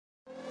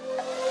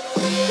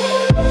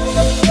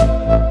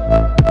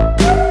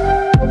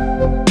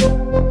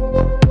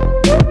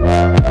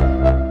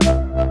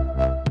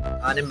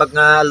Nambag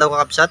nga alaw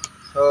kakapsat.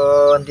 So,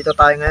 andito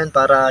tayo ngayon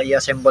para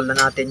i-assemble na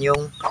natin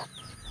yung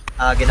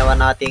ginawa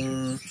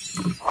nating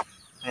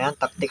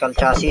tactical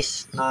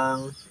chassis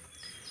ng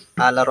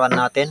laruan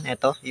natin.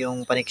 Ito,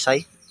 yung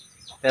paniksay.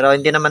 Pero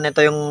hindi naman ito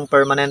yung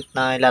permanent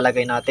na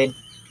ilalagay natin.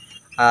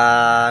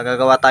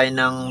 Gagawa tayo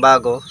ng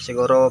bago.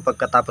 Siguro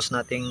pagkatapos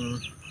nating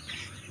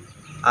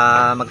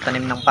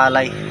magtanim ng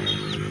palay.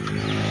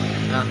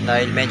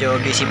 Dahil medyo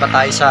busy pa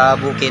tayo sa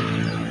bukid.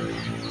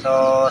 So,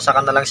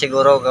 saka na lang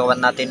siguro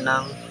gawan natin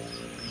ng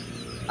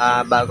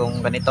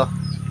bagong ganito,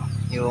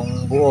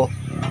 yung buo.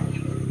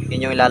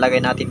 Yun yung ilalagay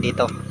natin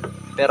dito.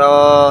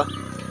 Pero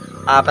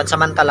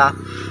pansamantala,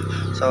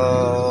 so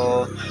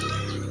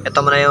ito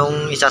muna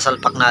yung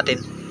isasalpak natin.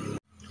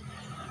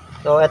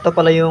 So ito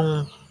pala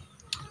yung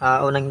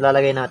unang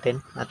ilalagay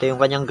natin. Ito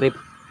yung kanyang grip.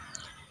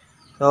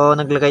 So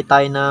naglagay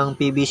tayo ng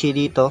PVC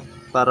dito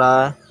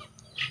para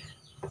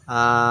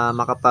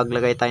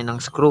makapaglagay tayo ng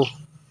screw.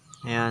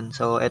 Ayan,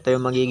 so ito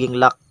yung magiging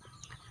lock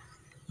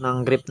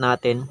ng grip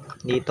natin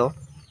dito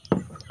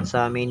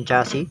sa main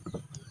chassis.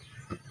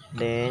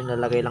 Then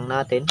lalagay lang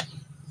natin.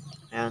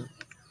 Ayan.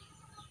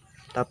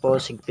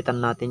 Tapos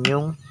higpitan natin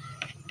yung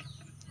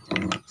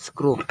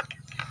screw.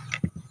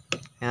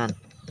 Ayan.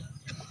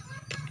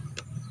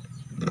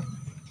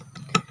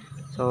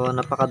 So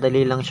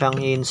napakadali lang siyang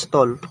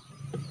i-install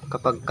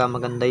kapag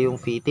maganda yung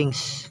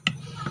fittings.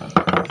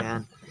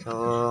 Ayan. So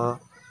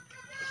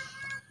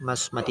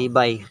mas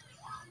matibay.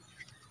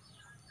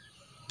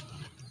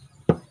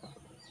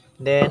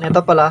 Then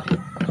ito pala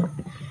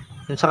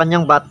yung sa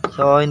kanyang bat.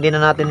 So hindi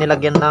na natin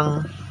nilagyan ng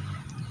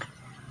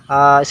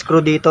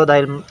screw dito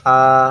dahil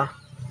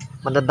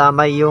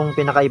madadamay yung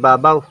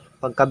pinakaibabaw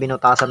pagka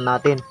binutasan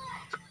natin.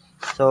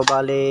 So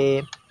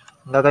bali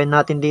gagawin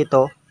natin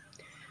dito,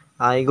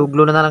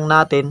 i-glue na lang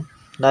natin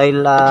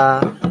dahil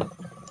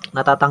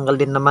natatanggal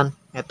din naman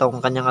itong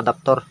kanyang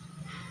adapter.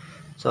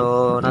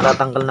 So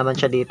natatanggal naman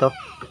siya dito.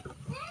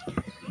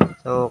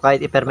 So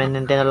kahit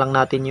i-permanente na lang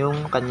natin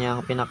yung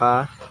kanyang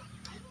pinaka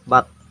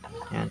bat.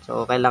 Yan.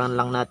 So kailangan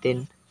lang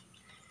natin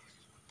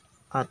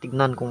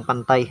tignan kung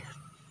pantay.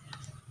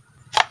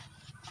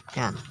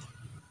 Yan.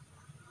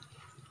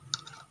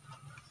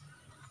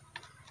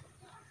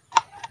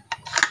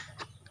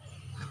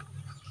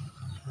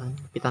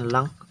 Pitan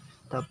lang.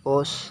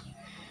 Tapos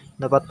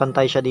dapat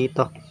pantay siya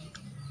dito.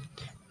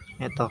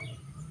 Ito.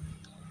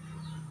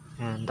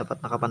 Yan,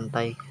 dapat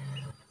nakapantay.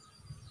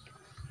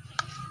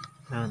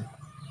 Yan.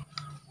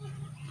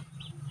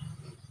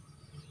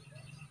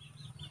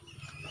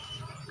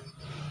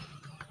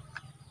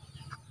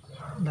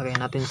 Lagay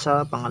natin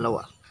sa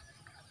pangalawa.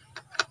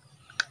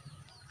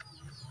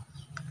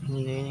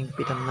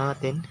 Higpitan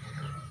natin.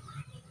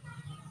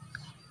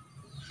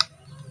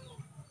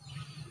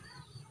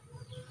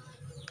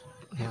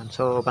 Ayan,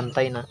 so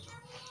pantay na.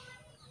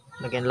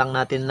 Lagyan lang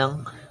natin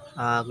ng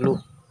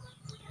glue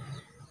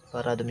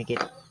para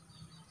dumikit.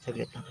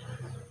 Saglit lang.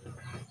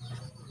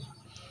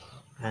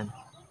 Ayan.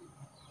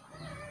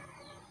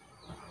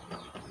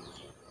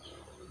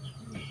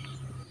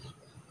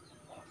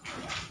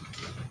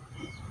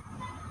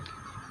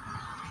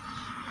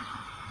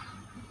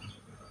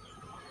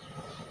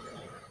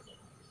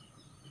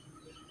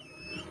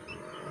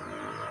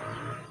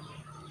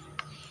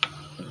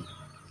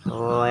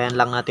 So ayan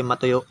lang natin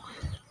matuyo.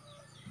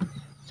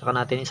 Saka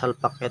natin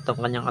isalpak itong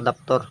kanyang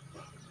adapter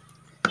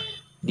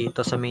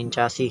dito sa main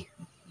chassis.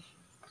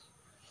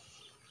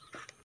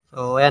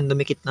 So ayan,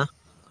 dumikit na.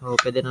 So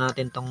pwede na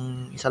natin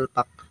tong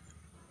isalpak.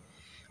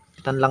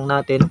 Pitan lang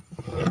natin.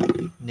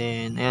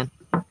 Then ayan,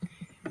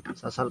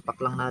 sasalpak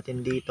lang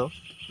natin dito.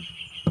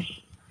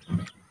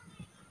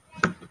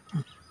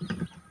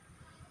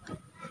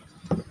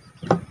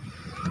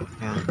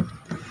 Ayan.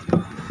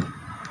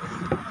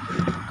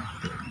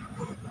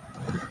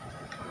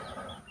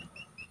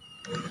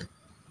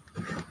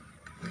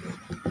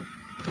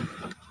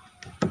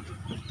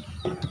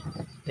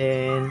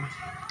 Then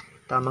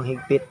tamang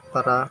higpit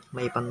para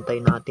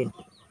maipantay natin.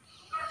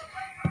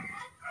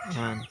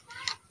 Ayan.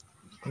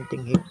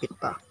 Kunting higpit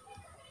pa.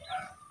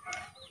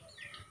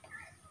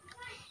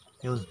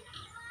 Yun.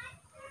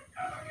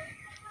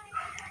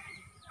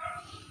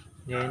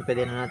 Then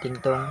pwede na natin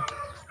tong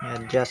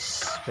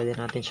i-adjust. Pwede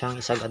natin siyang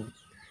isagad.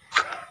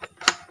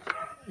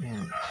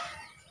 Ayan.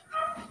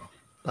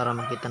 Para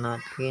makita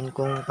natin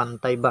kung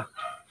pantay ba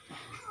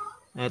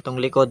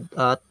itong likod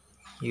at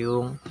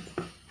yung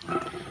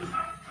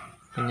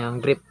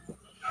kanyang grip.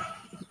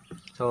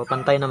 So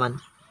pantay naman.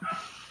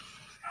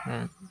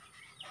 Ayan.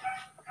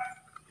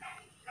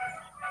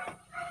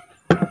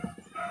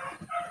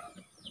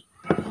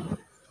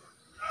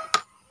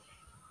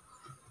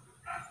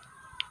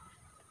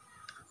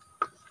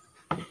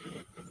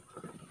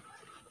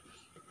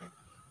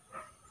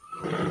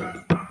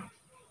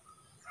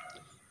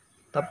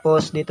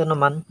 Tapos dito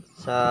naman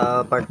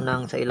sa part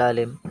ng sa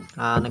ilalim,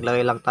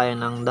 naglagay lang tayo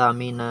ng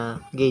dummy na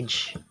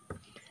gauge.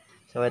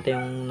 So ito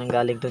yung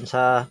nanggaling dun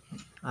sa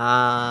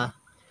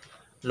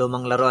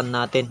lumang laruan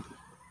natin.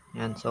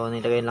 Yan, so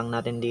nilagay lang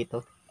natin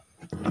dito.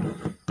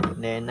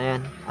 Then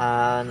ayan,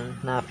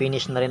 na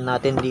finish na rin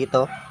natin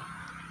dito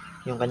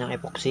yung kanyang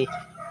epoxy.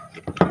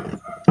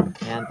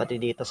 Ayan, pati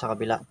dito sa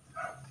kabila.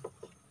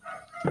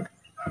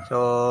 So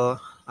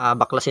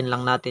baklasin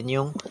lang natin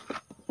yung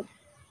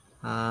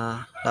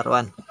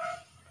laruan.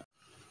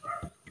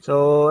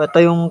 So ito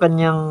yung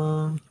kanyang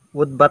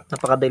wood bat,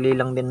 napakadali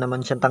lang din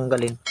naman siya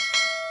tanggalin.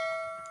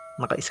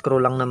 Naka-screw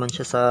lang naman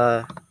siya sa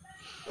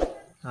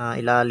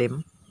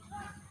ilalim.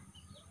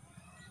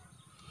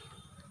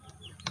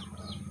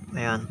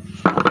 Ayan.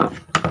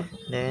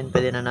 Then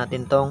pwede na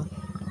natin tong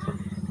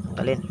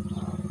tanggalin.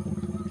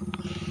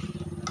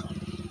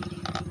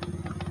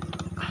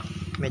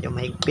 Medyo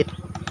mahigpit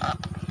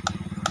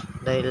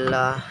dahil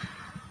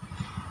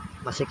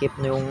masikip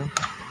na yung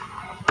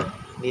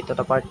dito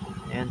na part.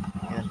 Ayan,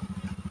 ayan.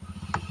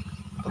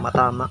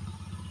 Tumatama.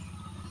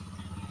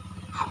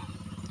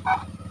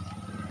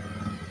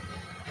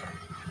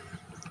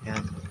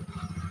 Ayan.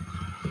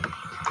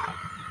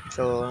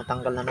 So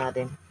natanggal na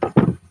natin.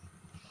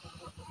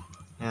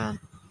 Ayan.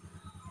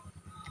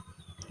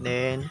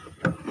 Then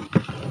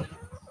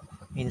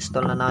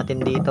install na natin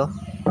dito.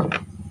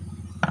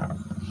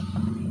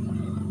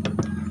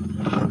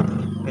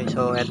 Okay,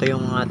 so ito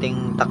yung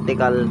ating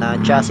tactical na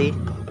chassis.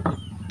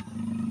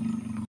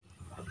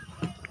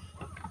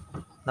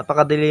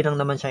 Napakadali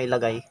lang naman siya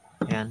ilagay.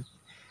 Ayan.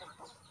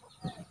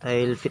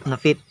 Dahil fit na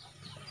fit.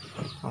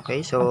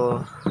 Okay,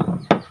 so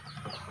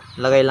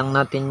lagay lang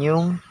natin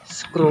yung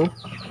screw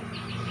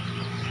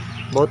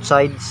both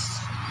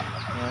sides.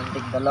 Ayan,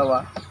 tig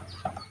dalawa.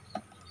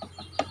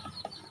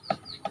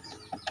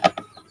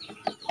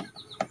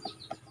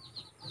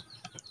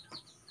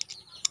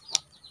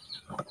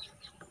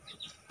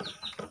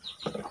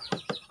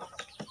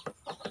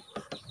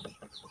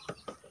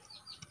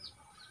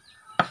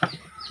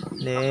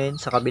 Then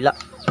sa kabila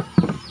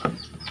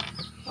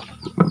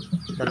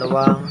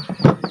dalawang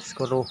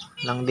screw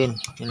lang din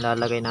yung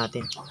lalagay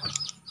natin.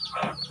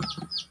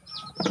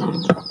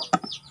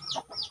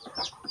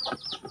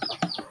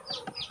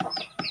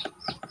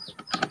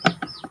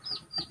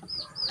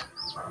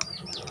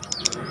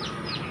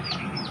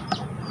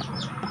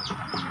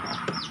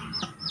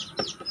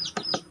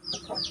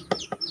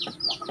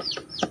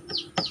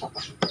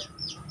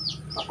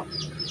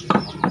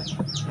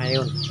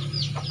 Ayun.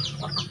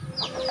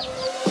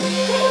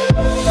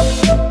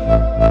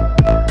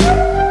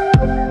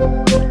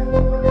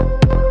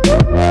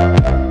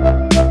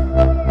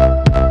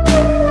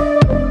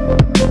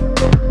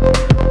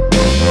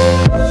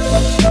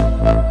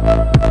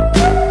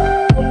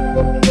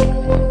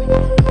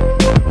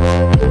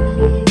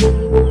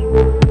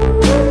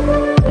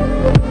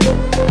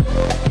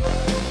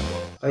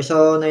 Okay,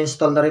 so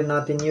na-install na rin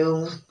natin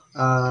yung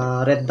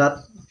red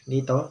dot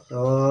dito. So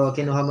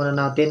kinuha muna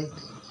natin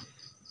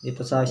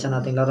dito sa isa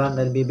nating laruan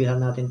dahil bibilhan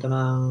natin to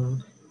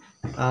ng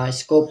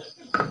scope.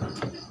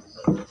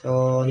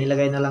 So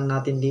nilagay na lang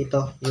natin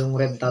dito yung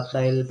red dot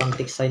dahil pang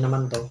tiksay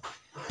naman to.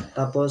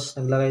 Tapos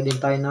naglagay din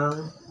tayo ng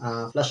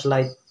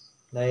flashlight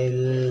dahil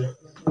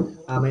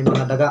may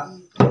mga daga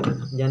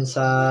dyan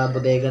sa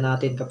bodega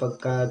natin kapag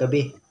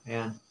gabi.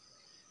 Ayan.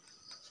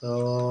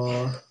 So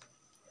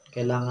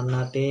kailangan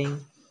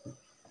nating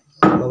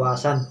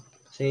bawasan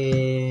kasi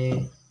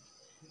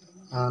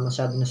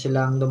masyado na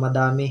silang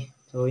dumadami.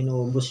 So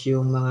inuubos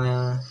yung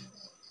mga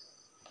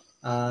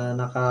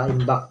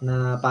naka-imbak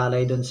na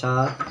palay doon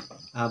sa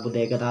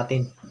bodega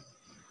natin.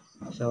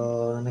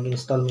 So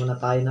nag-install muna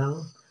tayo ng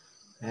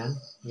ayan,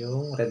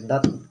 yung red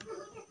dot.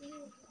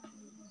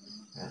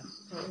 Ayan.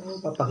 So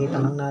papakita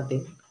lang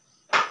natin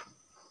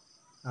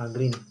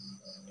green.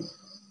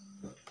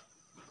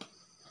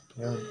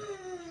 Ayan.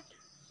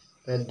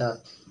 Red dot.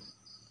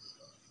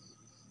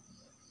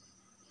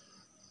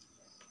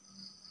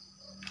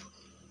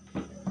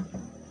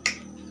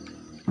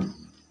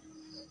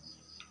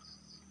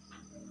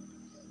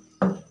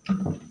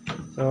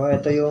 So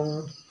ito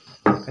yung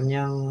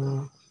kanyang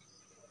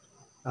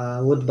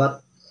wood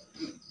bat.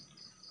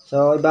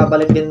 So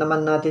ibabalik din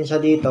naman natin siya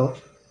dito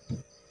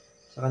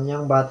sa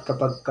kanyang bat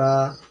kapag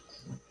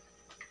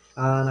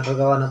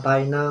nakagawa na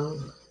tayo ng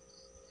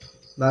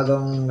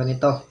bagong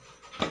ganito,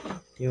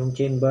 yung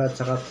chamber at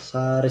saka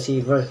sa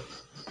receiver,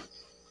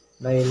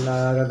 dahil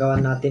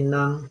gagawan natin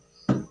ng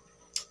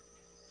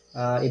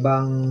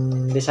ibang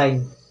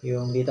design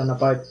yung dito na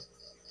part.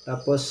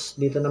 Tapos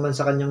dito naman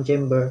sa kanyang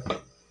chamber,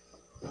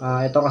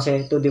 ito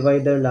kasi 2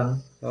 divider lang,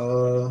 so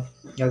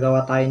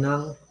gagawa tayo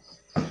ng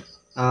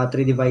 3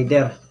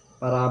 divider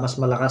para mas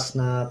malakas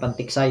na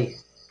pantiksay.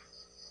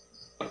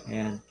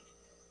 Ayan.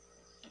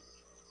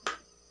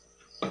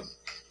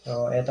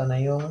 So ito na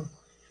yung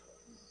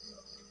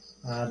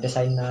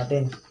design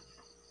natin.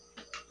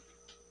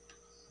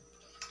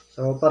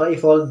 So para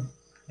i-fold,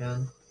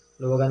 ayan,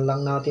 luwagan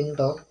lang natin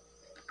to.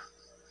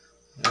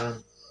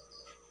 Ayan.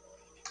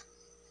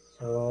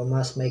 So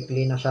mas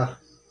maikli na siya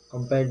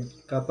compared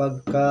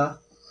kapag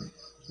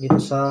dito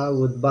sa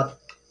wood bat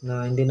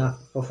na hindi na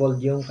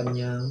fold yung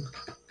kanyang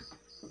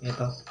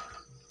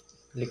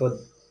likod.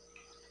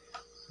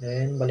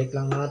 Then balik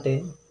lang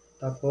natin,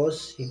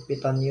 tapos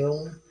higpitan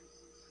yung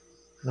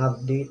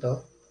knob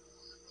dito.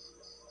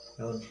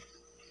 Yun.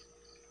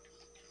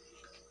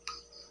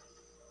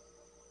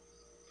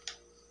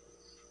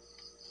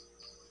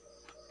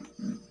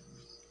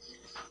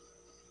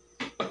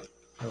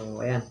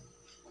 So, ayan.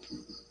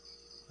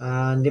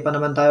 Hindi pa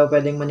naman tayo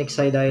pwedeng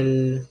maniksay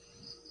dahil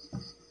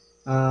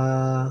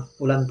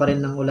ulan pa rin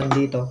ng ulan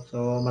dito.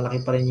 So,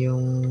 malaki pa rin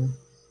yung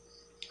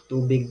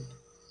tubig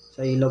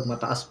sa ilog.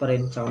 Mataas pa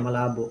rin, saka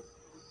malabo.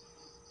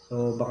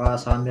 So, baka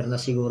summer na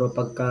siguro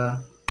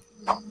pagka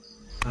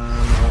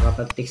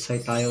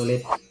makakapag-tiksay tayo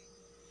ulit.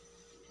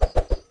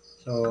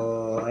 So,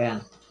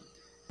 ayan.